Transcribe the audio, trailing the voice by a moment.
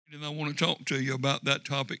And I want to talk to you about that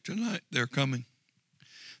topic tonight. They're coming.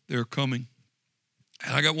 They're coming.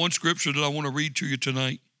 And I got one scripture that I want to read to you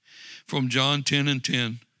tonight from John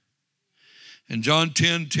 10:10. In John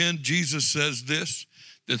 10:10, Jesus says this: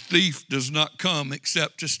 the thief does not come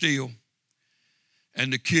except to steal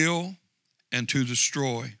and to kill and to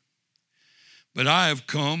destroy. But I have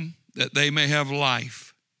come that they may have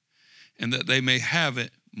life and that they may have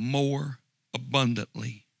it more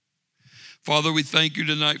abundantly. Father, we thank you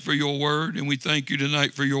tonight for your word, and we thank you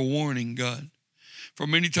tonight for your warning, God. For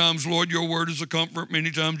many times, Lord, your word is a comfort. Many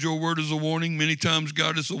times your word is a warning. Many times,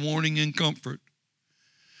 God, is a warning and comfort.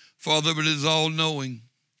 Father, but it is all-knowing.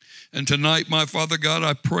 And tonight, my Father God,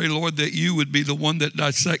 I pray, Lord, that you would be the one that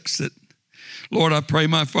dissects it. Lord, I pray,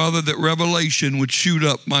 my Father, that revelation would shoot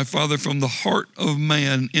up, my Father, from the heart of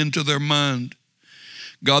man into their mind.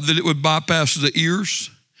 God, that it would bypass the ears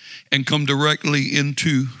and come directly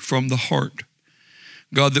into from the heart.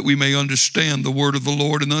 God, that we may understand the word of the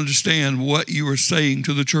Lord and understand what you are saying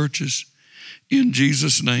to the churches. In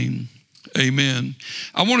Jesus' name, amen.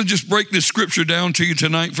 I want to just break this scripture down to you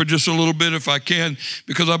tonight for just a little bit if I can,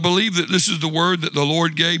 because I believe that this is the word that the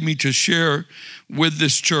Lord gave me to share with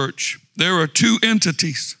this church. There are two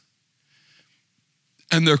entities,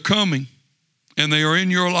 and they're coming, and they are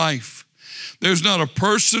in your life. There's not a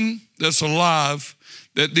person that's alive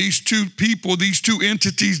that these two people, these two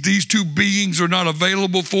entities, these two beings are not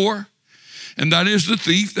available for. And that is the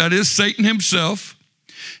thief, that is Satan himself,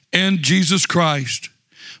 and Jesus Christ.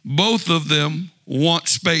 Both of them want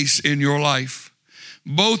space in your life.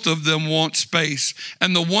 Both of them want space.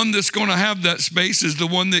 And the one that's going to have that space is the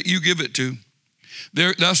one that you give it to.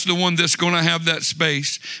 That's the one that's going to have that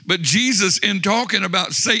space. But Jesus, in talking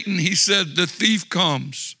about Satan, he said, the thief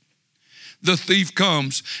comes. The thief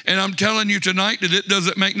comes. And I'm telling you tonight that it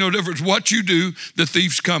doesn't make no difference what you do, the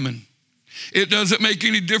thief's coming. It doesn't make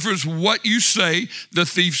any difference what you say, the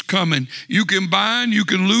thief's coming. You can bind, you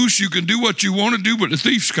can loose, you can do what you want to do, but the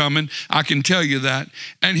thief's coming. I can tell you that.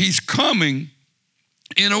 And he's coming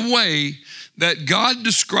in a way that God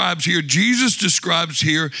describes here, Jesus describes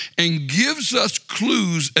here, and gives us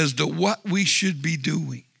clues as to what we should be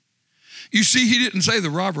doing. You see, he didn't say the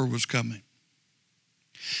robber was coming.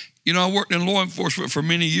 You know, I worked in law enforcement for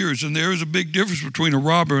many years, and there is a big difference between a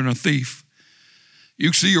robber and a thief.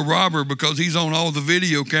 You see a robber because he's on all the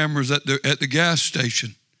video cameras at the gas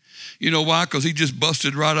station. You know why? Because he just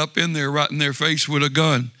busted right up in there, right in their face with a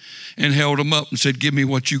gun and held them up and said, give me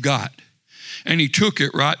what you got. And he took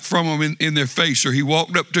it right from them in their face, or he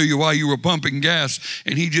walked up to you while you were pumping gas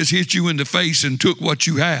and he just hit you in the face and took what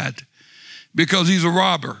you had because he's a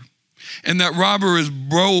robber. And that robber is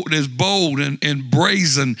bold and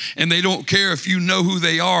brazen, and they don't care if you know who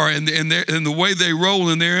they are, and the way they roll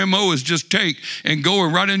and their MO is just take and go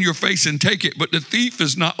right in your face and take it. But the thief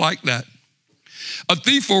is not like that. A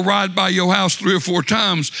thief will ride by your house 3 or 4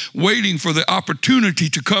 times waiting for the opportunity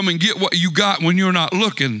to come and get what you got when you're not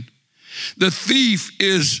looking. The thief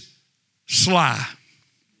is sly.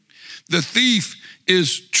 The thief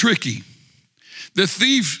is tricky. The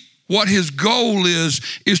thief, what his goal is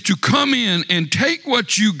to come in and take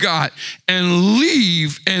what you got and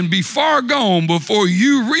leave and be far gone before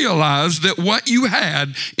you realize that what you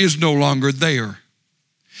had is no longer there.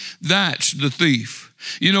 That's the thief.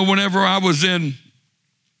 You know, whenever I was in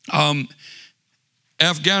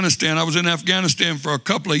Afghanistan, I was in Afghanistan for a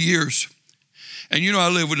couple of years. And you know, I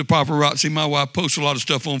live with the paparazzi. My wife posts a lot of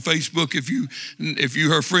stuff on Facebook. If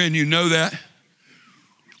you're her friend, you know that.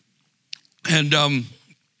 And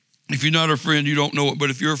if you're not her friend, you don't know it. But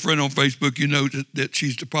if you're a friend on Facebook, you know that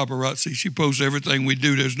she's the paparazzi. She posts everything we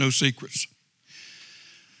do. There's no secrets.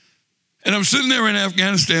 And I'm sitting there in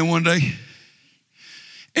Afghanistan one day,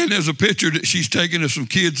 and there's a picture that she's taking of some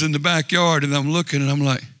kids in the backyard, and I'm looking, and I'm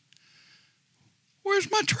like, where's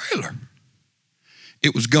my trailer?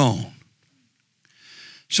 It was gone.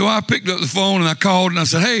 So I picked up the phone, and I called, and I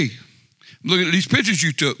said, hey, I'm looking at these pictures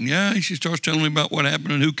you took. And yeah, she starts telling me about what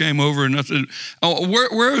happened and who came over. And I said, oh,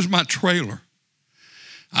 where is my trailer?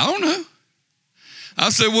 I don't know. I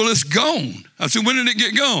said, well, it's gone. I said, when did it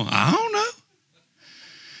get gone? I don't know.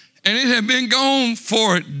 And it had been gone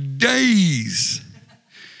for days.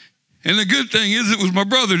 And the good thing is it was my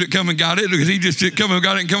brother that come and got it, because he just come and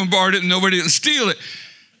got it and come and borrowed it, and nobody didn't steal it.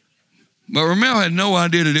 But Ramel had no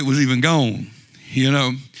idea that it was even gone, you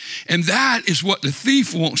know. And that is what the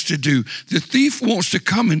thief wants to do. The thief wants to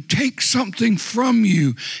come and take something from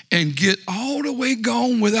you and get all the way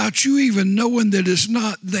gone without you even knowing that it's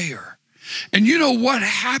not there. And you know what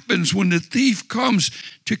happens when the thief comes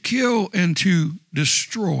to kill and to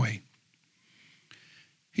destroy?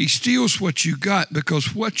 He steals what you got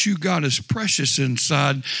because what you got is precious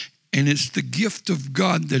inside, and it's the gift of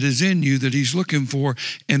God that is in you that he's looking for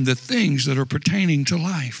and the things that are pertaining to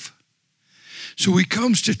life. So he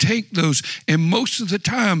comes to take those, and most of the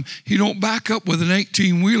time he don't back up with an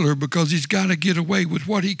 18-wheeler because he's got to get away with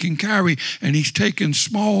what he can carry, and he's taking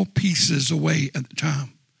small pieces away at the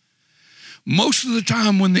time. Most of the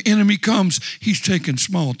time when the enemy comes, he's taking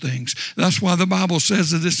small things. That's why the Bible says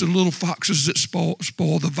that it's the little foxes that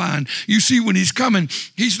spoil the vine. You see, when he's coming,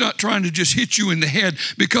 he's not trying to just hit you in the head,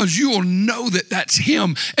 because you will know that that's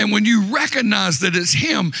him. And when you recognize that it's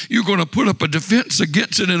him, you're going to put up a defense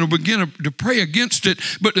against it and will begin to pray against it.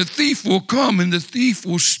 But the thief will come, and the thief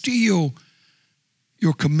will steal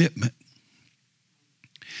your commitment.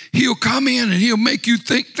 He'll come in and he'll make you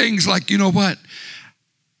think things like, you know what?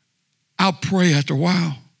 I'll pray after a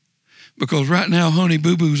while, because right now Honey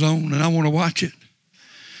Boo Boo's on and I want to watch it.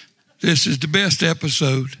 This is the best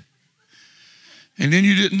episode. And then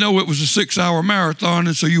you didn't know it was a 6-hour marathon,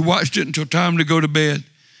 and so you watched it until time to go to bed.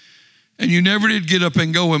 And you never did get up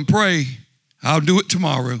and go and pray, I'll do it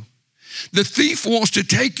tomorrow. The thief wants to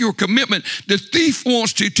take your commitment. The thief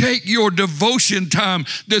wants to take your devotion time.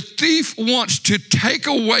 The thief wants to take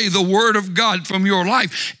away the word of God from your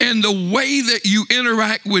life. And the way that you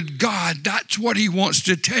interact with God, that's what he wants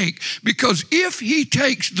to take. Because if he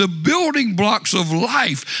takes the building blocks of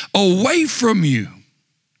life away from you,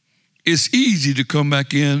 it's easy to come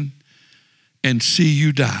back in and see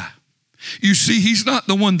you die. You see, he's not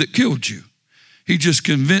the one that killed you. He just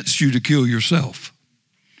convinced you to kill yourself.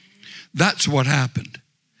 That's what happened.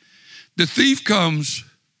 The thief comes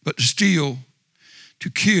but to steal, to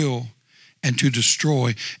kill, and to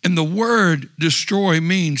destroy. And the word destroy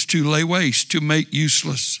means to lay waste, to make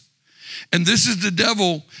useless. And this is the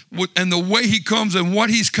devil and the way he comes and what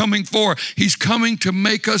he's coming for. He's coming to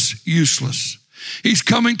make us useless. He's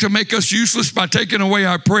coming to make us useless by taking away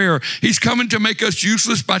our prayer. He's coming to make us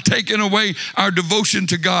useless by taking away our devotion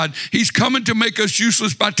to God. He's coming to make us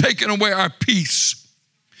useless by taking away our peace,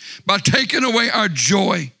 by taking away our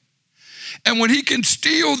joy. And when he can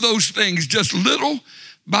steal those things just little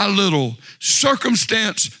by little,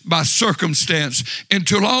 circumstance by circumstance,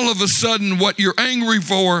 until all of a sudden what you're angry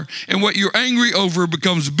for and what you're angry over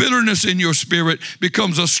becomes bitterness in your spirit,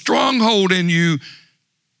 becomes a stronghold in you,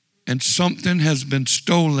 and something has been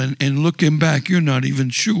stolen, and looking back, you're not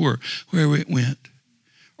even sure where it went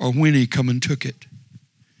or when he come and took it.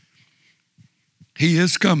 He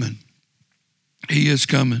is coming. He is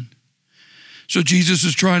coming. So Jesus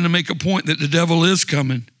is trying to make a point that the devil is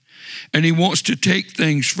coming, and he wants to take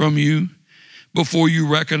things from you before you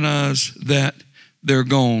recognize that they're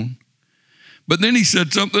gone. But then he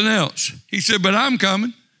said something else. He said, but I'm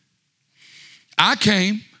coming. I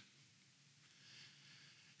came.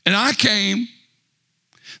 And I came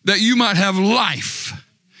that you might have life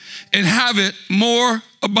and have it more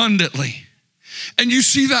abundantly. And you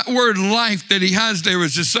see that word life that he has there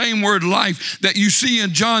is the same word life that you see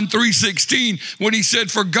in John 3:16 when he said,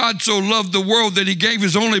 for God so loved the world that he gave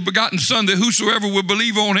his only begotten son, that whosoever would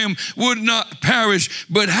believe on him would not perish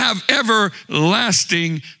but have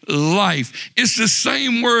everlasting life. It's the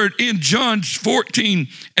same word in John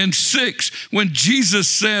 14:6 when Jesus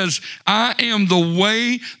says, I am the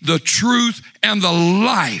way, the truth, and the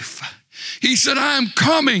life. He said, I am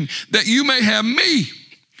coming that you may have me,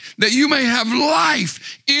 that you may have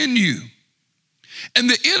life in you. And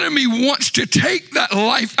the enemy wants to take that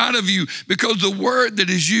life out of you, because the word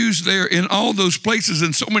that is used there in all those places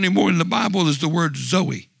and so many more in the Bible is the word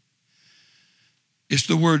Zoe. It's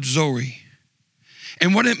the word Zoe.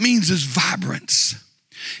 And what it means is vibrance.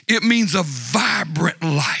 It means a vibrant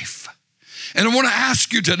life. And I want to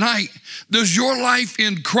ask you tonight, does your life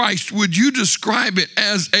in Christ, would you describe it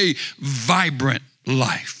as a vibrant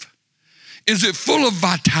life? Is it full of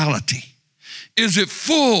vitality? Is it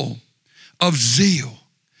full of zeal?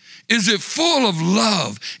 Is it full of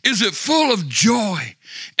love? Is it full of joy?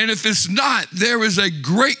 And if it's not, there is a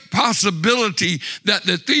great possibility that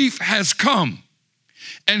the thief has come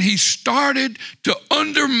and he started to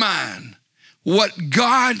undermine what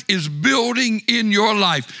God is building in your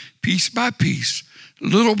life, piece by piece,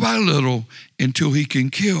 little by little, until he can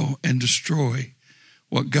kill and destroy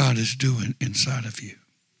what God is doing inside of you.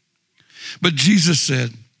 But Jesus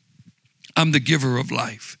said, I'm the giver of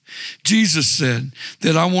life. Jesus said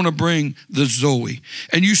that I want to bring the Zoe.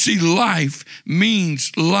 And you see, life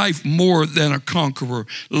means life more than a conqueror.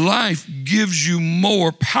 Life gives you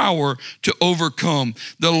more power to overcome.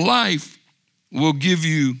 The life will give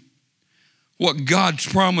you what God's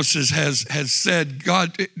promises has said.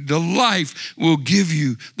 The life will give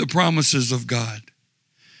you the promises of God.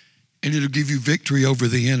 and it'll give you victory over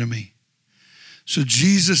the enemy. So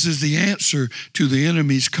Jesus is the answer to the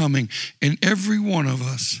enemy's coming. And every one of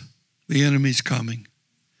us, the enemy's coming.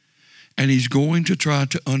 And he's going to try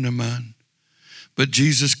to undermine. But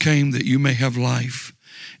Jesus came that you may have life,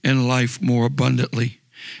 and life more abundantly.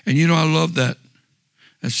 And you know, I love that.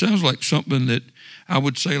 It sounds like something that I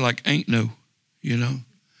would say like ain't no, you know,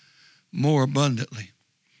 more abundantly.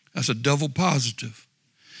 That's a double positive.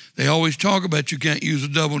 They always talk about you can't use a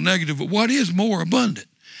double negative, but what is more abundant?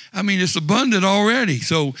 I mean, it's abundant already,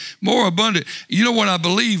 so more abundant. You know what I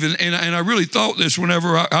believe, and I really thought this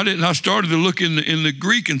whenever I started to look in the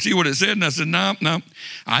Greek and see what it said, and I said, no,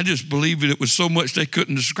 I just believed it was so much they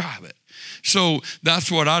couldn't describe it. So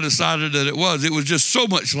that's what I decided that it was. It was just so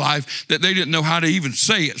much life that they didn't know how to even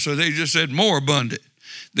say it, so they just said more abundant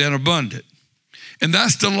than abundant. And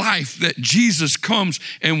that's the life that Jesus comes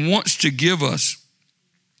and wants to give us.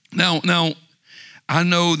 Now, I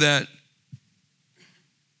know that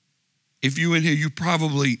if you in here, you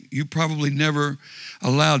probably never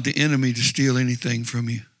allowed the enemy to steal anything from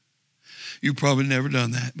you. You've probably never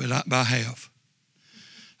done that, but I have.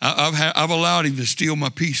 I've allowed him to steal my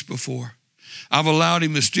peace before. I've allowed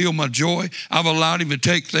him to steal my joy. I've allowed him to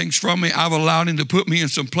take things from me. I've allowed him to put me in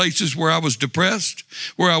some places where I was depressed,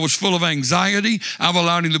 where I was full of anxiety. I've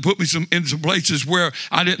allowed him to put me in some places where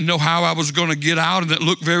I didn't know how I was going to get out and it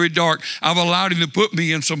looked very dark. I've allowed him to put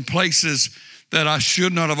me in some places that I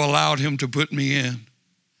should not have allowed him to put me in.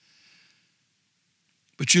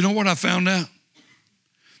 But you know what I found out?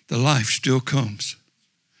 The life still comes.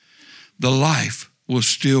 The life will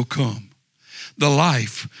still come. The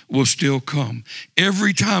life will still come.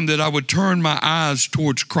 Every time that I would turn my eyes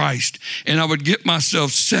towards Christ and I would get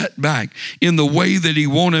myself set back in the way that he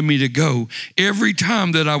wanted me to go, every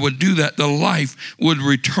time that I would do that, the life would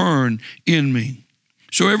return in me.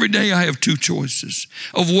 So every day I have two choices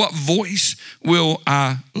of what voice will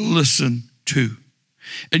I listen to.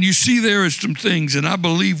 And you see there are some things, and I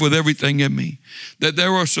believe with everything in me, that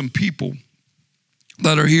there are some people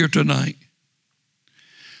that are here tonight,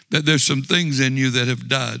 that there's some things in you that have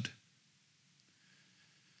died.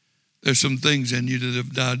 There's some things in you that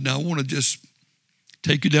have died. Now I want to just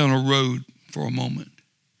take you down a road for a moment.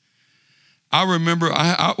 I remember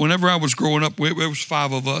whenever I was growing up, there was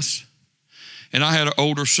 5 of us. And I had an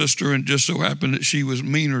older sister, and just so happened that she was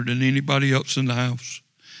meaner than anybody else in the house.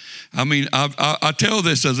 I mean, I tell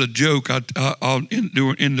this as a joke in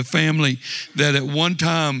the family that at one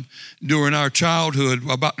time during our childhood,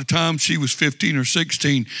 about the time she was 15 or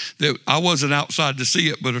 16, that I wasn't outside to see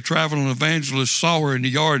it, but a traveling evangelist saw her in the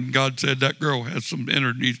yard, and God said, that girl has some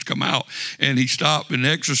inner needs to come out. And he stopped and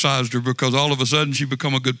exercised her because all of a sudden she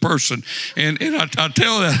become a good person. And I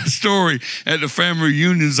tell that story at the family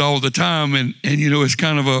reunions all the time, and you know, it's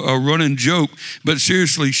kind of a running joke, but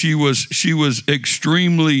seriously, she was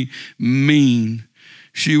extremely mean.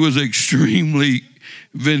 She was extremely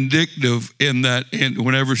vindictive in that, and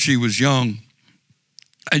whenever she was young.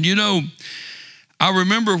 And you know, I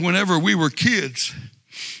remember whenever we were kids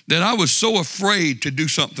that I was so afraid to do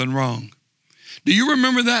something wrong. Do you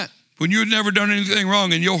remember that? When you had never done anything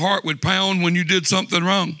wrong and your heart would pound when you did something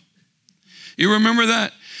wrong? You remember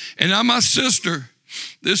that? And now my sister,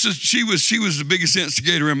 she was the biggest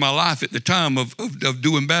instigator in my life at the time of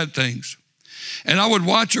doing bad things. And I would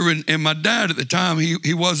watch her, and my dad at the time,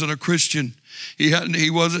 he wasn't a Christian. He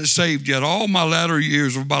wasn't saved yet. All my latter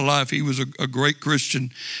years of my life, he was a great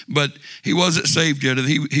Christian, but he wasn't saved yet.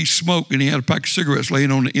 He smoked, and he had a pack of cigarettes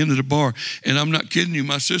laying on the end of the bar. And I'm not kidding you,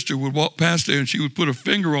 my sister would walk past there, and she would put her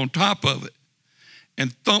finger on top of it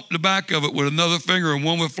and thump the back of it with another finger, and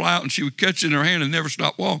one would fly out, and she would catch it in her hand and never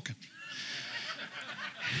stop walking.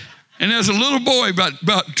 And as a little boy, about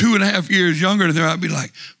 2.5 years younger than her, I'd be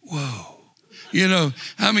like, whoa. You know,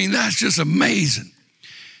 I mean, that's just amazing.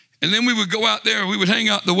 And then we would go out there, we would hang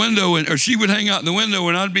out the window, or she would hang out the window,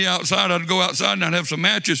 and I'd be outside. I'd go outside and I'd have some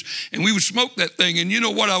matches, and we would smoke that thing. And you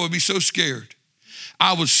know what? I would be so scared.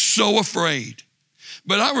 I was so afraid.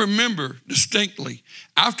 But I remember distinctly,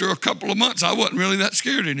 after a couple of months, I wasn't really that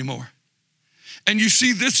scared anymore. And you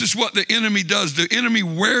see, this is what the enemy does. The enemy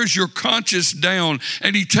wears your conscience down,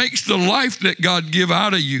 and he takes the life that God give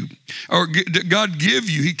out of you, or that God give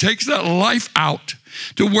you. He takes that life out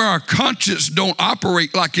to where our conscience don't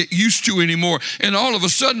operate like it used to anymore. And all of a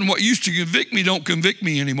sudden, what used to convict me don't convict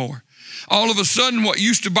me anymore. All of a sudden, what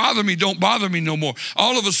used to bother me don't bother me no more.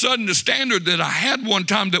 All of a sudden, the standard that I had one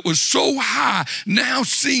time that was so high now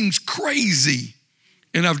seems crazy.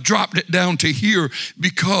 And I've dropped it down to here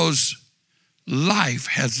because life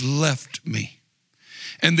has left me,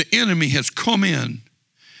 and the enemy has come in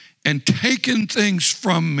and taken things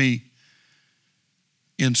from me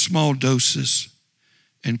in small doses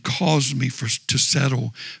and cause me to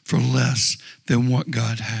settle for less than what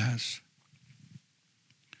God has.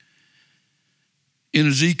 In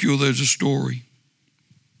Ezekiel, there's a story.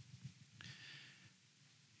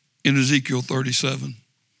 In Ezekiel 37.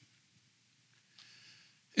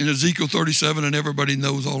 In Ezekiel 37, and everybody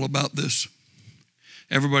knows all about this.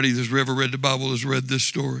 Everybody that's ever read the Bible has read this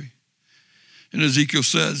story. And Ezekiel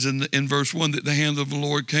says in verse 1 that the hand of the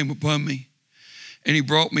Lord came upon me, and he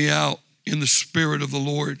brought me out in the spirit of the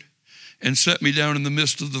Lord and set me down in the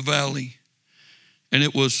midst of the valley, and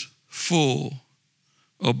it was full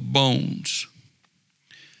of bones.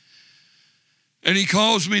 And he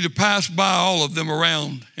caused me to pass by all of them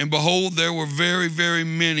around, and behold, there were very, very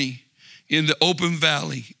many in the open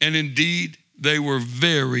valley, and indeed they were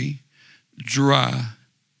very dry.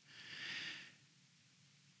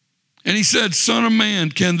 And he said, Son of man,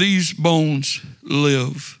 can these bones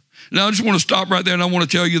live? Now, I just want to stop right there, and I want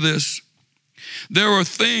to tell you this. There are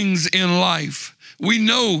things in life. We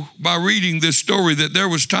know by reading this story that there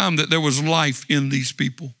was time that there was life in these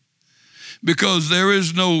people, because there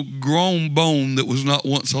is no grown bone that was not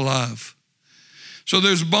once alive. So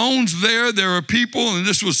there's bones there. There are people, and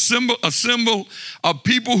this was a symbol of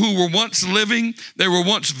people who were once living. They were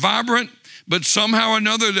once vibrant, but somehow or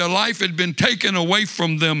another their life had been taken away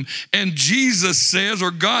from them. And Jesus says,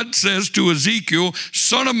 or God says to Ezekiel,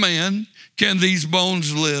 Son of man, can these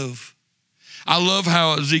bones live? I love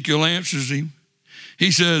how Ezekiel answers him.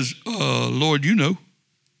 He says, Lord, you know.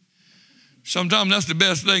 Sometimes that's the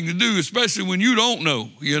best thing to do, especially when you don't know,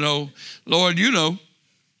 Lord, you know.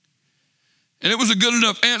 And it was a good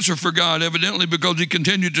enough answer for God, evidently, because he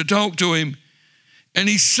continued to talk to him. And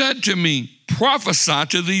he said to me, prophesy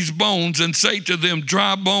to these bones and say to them,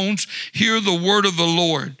 dry bones, hear the word of the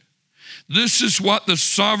Lord. This is what the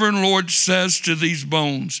sovereign Lord says to these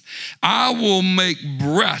bones. I will make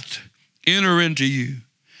breath enter into you,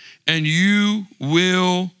 and you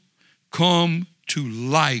will come to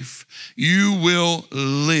life. You will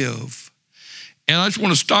live. And I just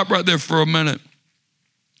want to stop right there for a minute.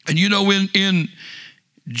 And in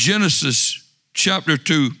Genesis chapter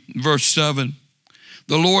 2, verse 7,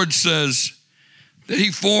 the Lord says that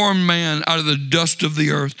he formed man out of the dust of the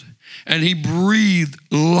earth, and he breathed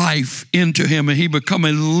life into him, and he became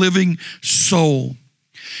a living soul.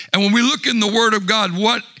 And when we look in the Word of God,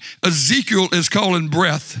 what Ezekiel is calling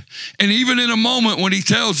breath, and even in a moment when he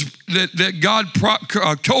tells that God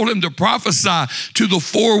told him to prophesy to the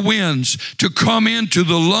four winds to come into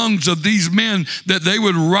the lungs of these men, that they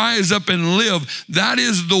would rise up and live, that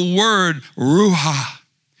is the word ruha.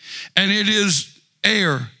 And it is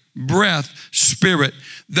air, breath, spirit.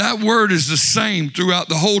 That word is the same throughout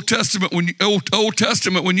the whole Testament. Old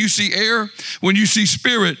Testament, when you see air, when you see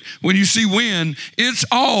spirit, when you see wind, it's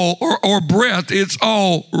all, or breath, it's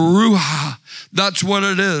all ruha. That's what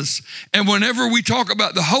it is. And whenever we talk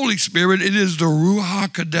about the Holy Spirit, it is the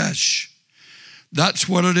Ruach Kadesh. That's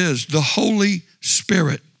what it is, the Holy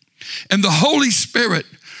Spirit. And the Holy Spirit,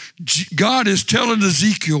 God is telling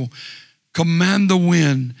Ezekiel, command the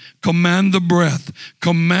wind, command the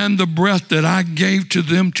breath that I gave to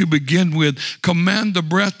them to begin with. Command the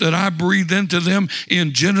breath that I breathed into them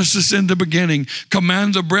in Genesis in the beginning.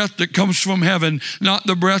 Command the breath that comes from heaven, not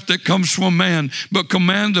the breath that comes from man, but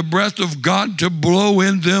command the breath of God to blow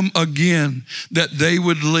in them again, that they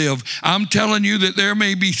would live. I'm telling you that there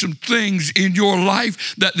may be some things in your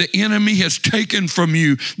life that the enemy has taken from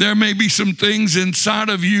you. There may be some things inside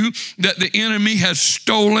of you that the enemy has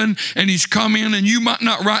stolen, and he's come in, and you might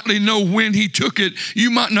not rightly know when he took it.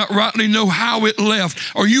 You might not rightly know how it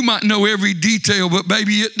left, or you might know every detail, but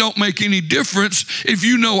baby, it don't make any difference if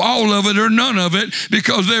you know all of it or none of it,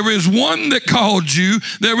 because there is one that called you,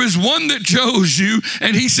 there is one that chose you,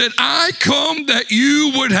 and he said, I come that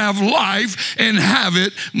you would have life and have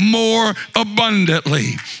it more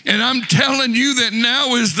abundantly. And I'm telling you that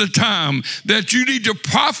now is the time that you need to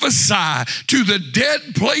prophesy to the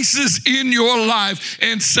dead places in your life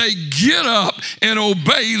and say, get up and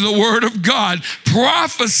obey the word of God.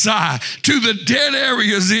 Prophesy to the dead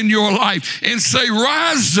areas in your life and say,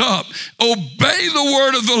 rise up, obey the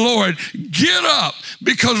word of the Lord, get up,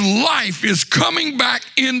 because life is coming back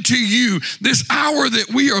into you. This hour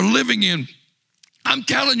that we are living in, I'm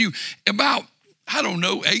telling you, about,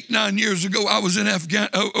 8-9 years ago, I was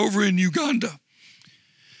over in Uganda.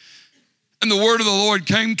 And the word of the Lord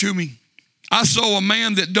came to me. I saw a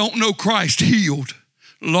man that don't know Christ healed.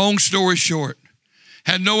 Long story short,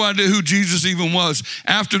 had no idea who Jesus even was.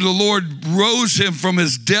 After the Lord rose him from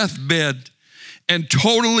his deathbed and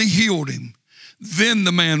totally healed him, then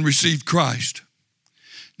the man received Christ.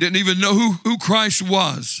 Didn't even know who Christ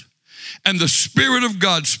was. And the Spirit of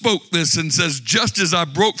God spoke this and says, just as I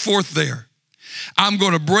broke forth there, I'm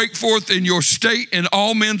going to break forth in your state, and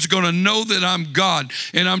all men's going to know that I'm God.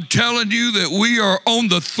 And I'm telling you that we are on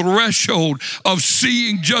the threshold of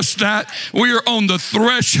seeing just that. We are on the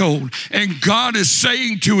threshold, and God is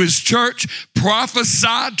saying to his church,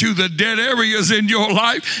 prophesy to the dead areas in your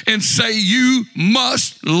life and say, you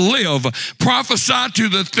must live. Prophesy to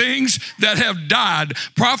the things that have died.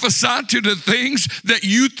 Prophesy to the things that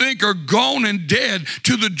you think are gone and dead,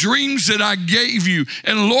 to the dreams that I gave you.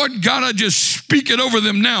 And Lord God, I just speak it over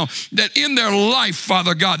them now, that in their life,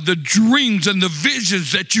 Father God, the dreams and the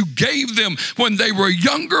visions that you gave them when they were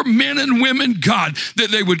younger men and women, God,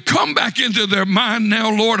 that they would come back into their mind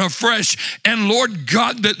now, Lord, afresh. And Lord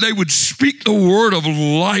God, that they would speak the word of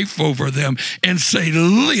life over them and say,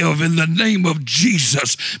 live in the name of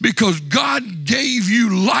Jesus, because God gave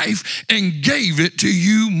you life and gave it to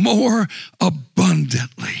you more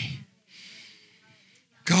abundantly.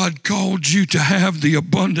 God called you to have the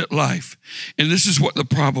abundant life. And this is what the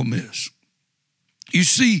problem is. You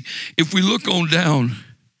see, if we look on down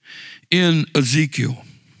in Ezekiel,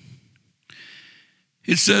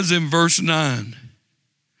 it says in verse 9,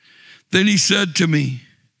 then he said to me,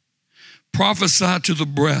 prophesy to the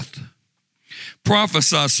breath.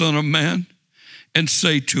 Prophesy, son of man, and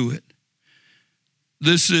say to it.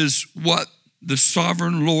 This is what the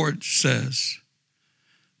sovereign Lord says.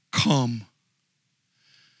 Come.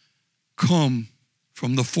 Come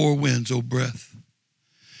from the four winds, O breath,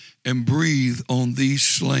 and breathe on these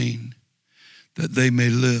slain that they may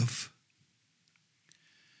live.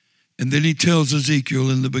 And then he tells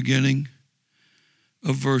Ezekiel in the beginning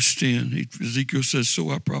of verse 10, Ezekiel says,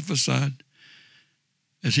 so I prophesied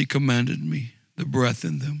as he commanded me, the breath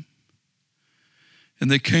in them.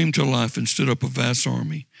 And they came to life and stood up a vast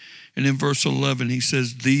army. And in verse 11, he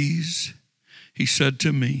says, these, he said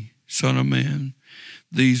to me, son of man,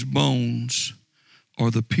 these bones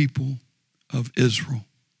are the people of Israel.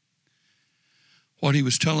 What he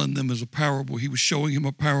was telling them is a parable. He was showing him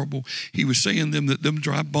a parable. He was saying to them that them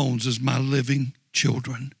dry bones is my living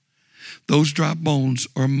children. Those dry bones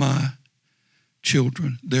are my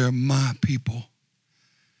children. They're my people.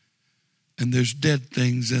 And there's dead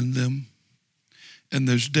things in them. And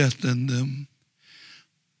there's death in them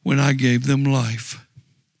when I gave them life.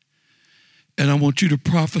 And I want you to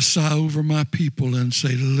prophesy over my people and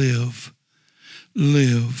say, live,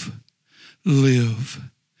 live, live.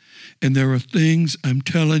 And there are things, I'm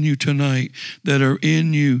telling you tonight, that are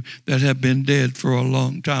in you that have been dead for a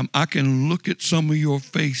long time. I can look at some of your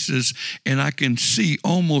faces and I can see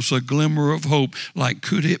almost a glimmer of hope, like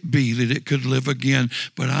could it be that it could live again?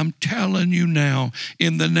 But I'm telling you now,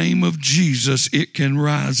 in the name of Jesus, it can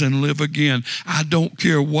rise and live again. I don't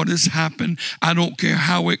care what has happened. I don't care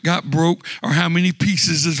how it got broke or how many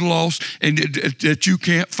pieces is lost and that you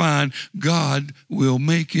can't find. God will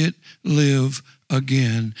make it live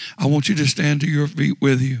again. I want you to stand to your feet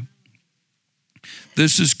with you.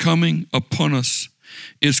 This is coming upon us.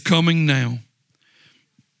 It's coming now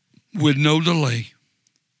with no delay.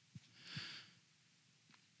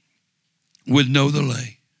 With no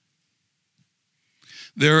delay.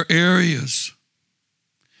 There are areas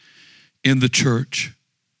in the church,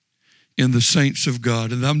 in the saints of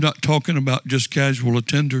God, and I'm not talking about just casual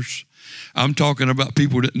attenders. I'm talking about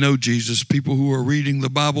people that know Jesus, people who are reading the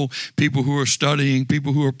Bible, people who are studying,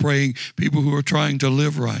 people who are praying, people who are trying to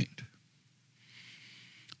live right.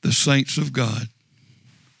 The saints of God.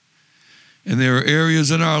 And there are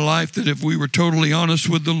areas in our life that if we were totally honest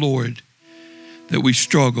with the Lord, that we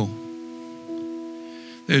struggle.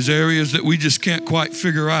 There's areas that we just can't quite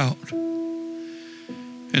figure out.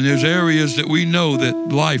 And there's areas that we know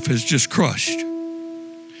that life has just crushed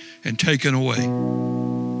and taken away.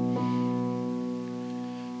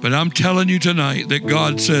 But I'm telling you tonight that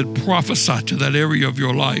God said, prophesy to that area of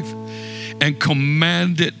your life and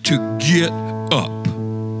command it to get up.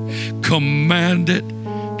 Command it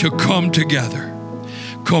to come together.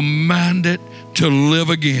 Command it to live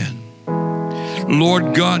again.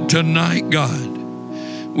 Lord God, tonight,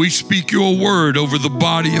 God, we speak your word over the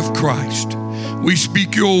body of Christ. We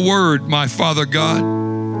speak your word, my Father God.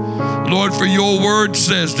 Lord, for your word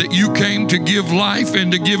says that you came to give life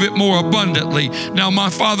and to give it more abundantly. Now, my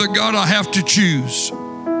Father God, I have to choose.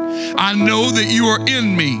 I know that you are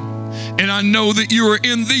in me, and I know that you are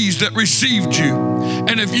in these that received you.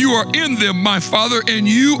 And if you are in them, my Father, and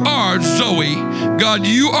you are Zoe, God,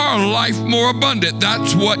 you are life more abundant.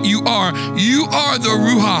 That's what you are. You are the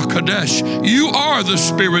Ruach Kadesh. You are the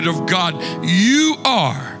Spirit of God. You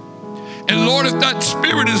are. And Lord, if that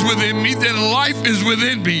spirit is within me, then life is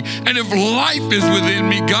within me. And if life is within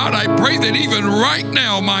me, God, I pray that even right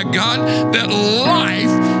now, my God, that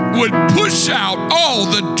life would push out all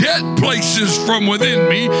the dead places from within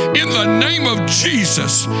me in the name of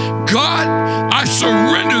Jesus. God, I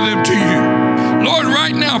surrender them to you. Lord,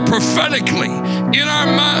 right now, prophetically, in our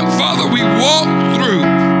mind, Father, we walk through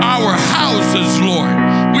our houses, Lord.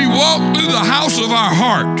 We walk through the house of our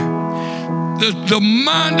heart, the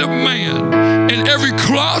mind of man, in every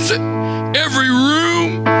closet, every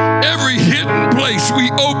room, every hidden place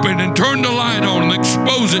we open and turn the light on and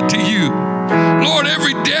expose it to you. Lord,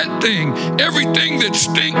 every dead thing, everything that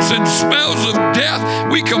stinks and smells of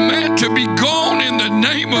death, we command to be gone in the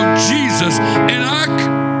name of Jesus. And I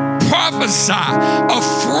prophesy a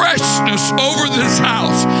freshness over this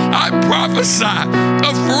house. I prophesy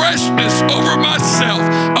a freshness over myself,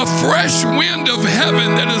 a fresh wind of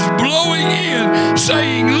heaven that is blowing in,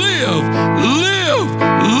 saying, live, live,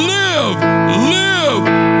 live, live,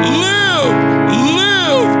 live,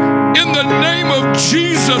 live. In the name of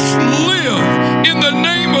Jesus, live. In the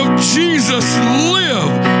name of Jesus,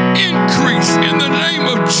 live. Increase in the name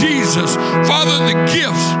of Jesus. Father, the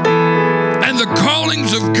gifts and the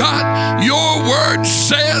callings of God, your word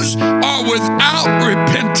says, are without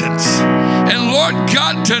repentance. And Lord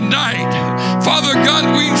God, tonight, Father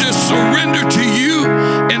God, we just surrender to you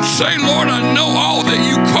and say, Lord, I know all that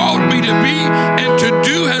you called me to be and to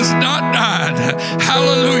do has not died.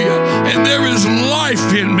 Hallelujah. And there is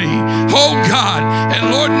life in me. Oh God.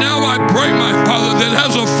 And Lord, now I pray, my Father, that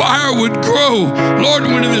as a fire would grow, Lord,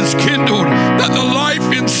 when it is kindled, that the life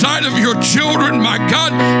inside of your children, my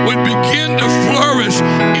God, would begin to flourish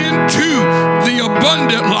into the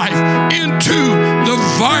abundant life, into the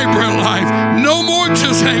vibrant life. No more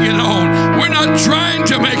just hanging on. We're not trying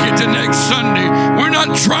to make it to next Sunday. We're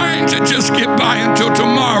not trying to just get by until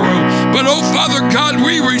tomorrow. But oh, Father God,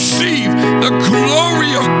 we receive the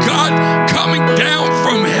glory of God coming down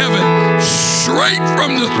from heaven, straight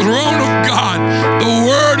from the throne of God, the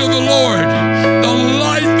word of the Lord, the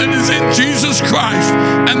life that is in Jesus Christ,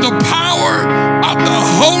 and the power of the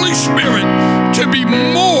Holy Spirit to be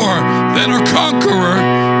more than a conqueror,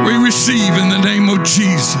 we receive in the name of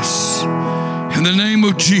Jesus. In the name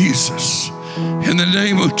of Jesus. In the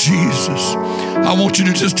name of Jesus. I want you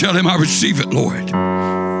to just tell him, I receive it, Lord.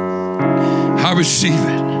 I receive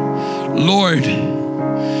it. Lord,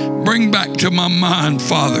 bring back to my mind,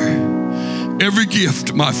 Father, every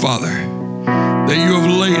gift, my Father, that you have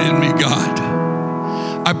laid in me, God.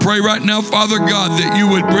 I pray right now, Father God, that you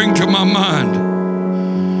would bring to my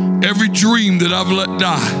mind every dream that I've let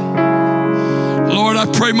die. Lord, I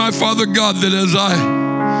pray, my Father God, that as I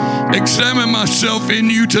examine myself in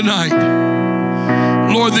you tonight,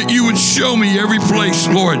 Lord, that you would show me every place,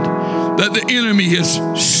 Lord, that the enemy has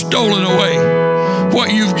stolen away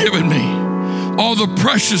what you've given me, all the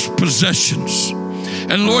precious possessions.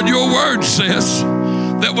 And Lord, your word says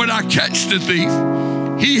that when I catch the thief,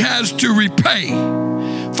 he has to repay.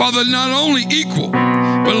 Father, not only equal,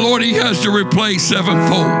 but Lord, he has to repay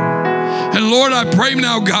sevenfold. And Lord, I pray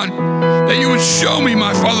now, God, that you would show me,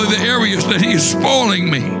 my Father, the areas that he is spoiling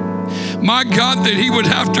me. My God, that he would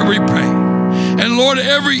have to repay. And Lord,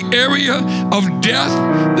 every area of death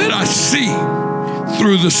that I see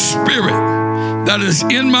through the Spirit that is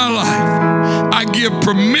in my life, I give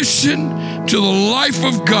permission to the life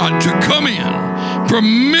of God to come in.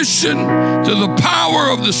 Permission to the power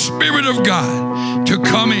of the Spirit of God to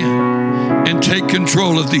come in and take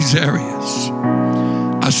control of these areas.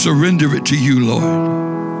 I surrender it to you, Lord,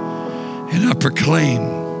 and I proclaim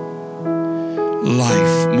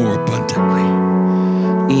life more abundantly.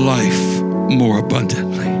 Life more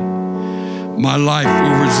abundantly. My life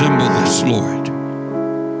will resemble this,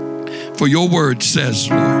 Lord. For your word says,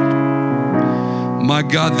 Lord, my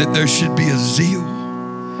God, that there should be a zeal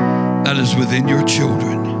that is within your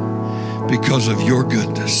children because of your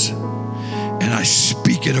goodness. And I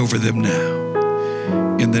speak it over them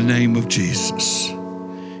now in the name of Jesus.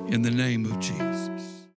 In the name of Jesus.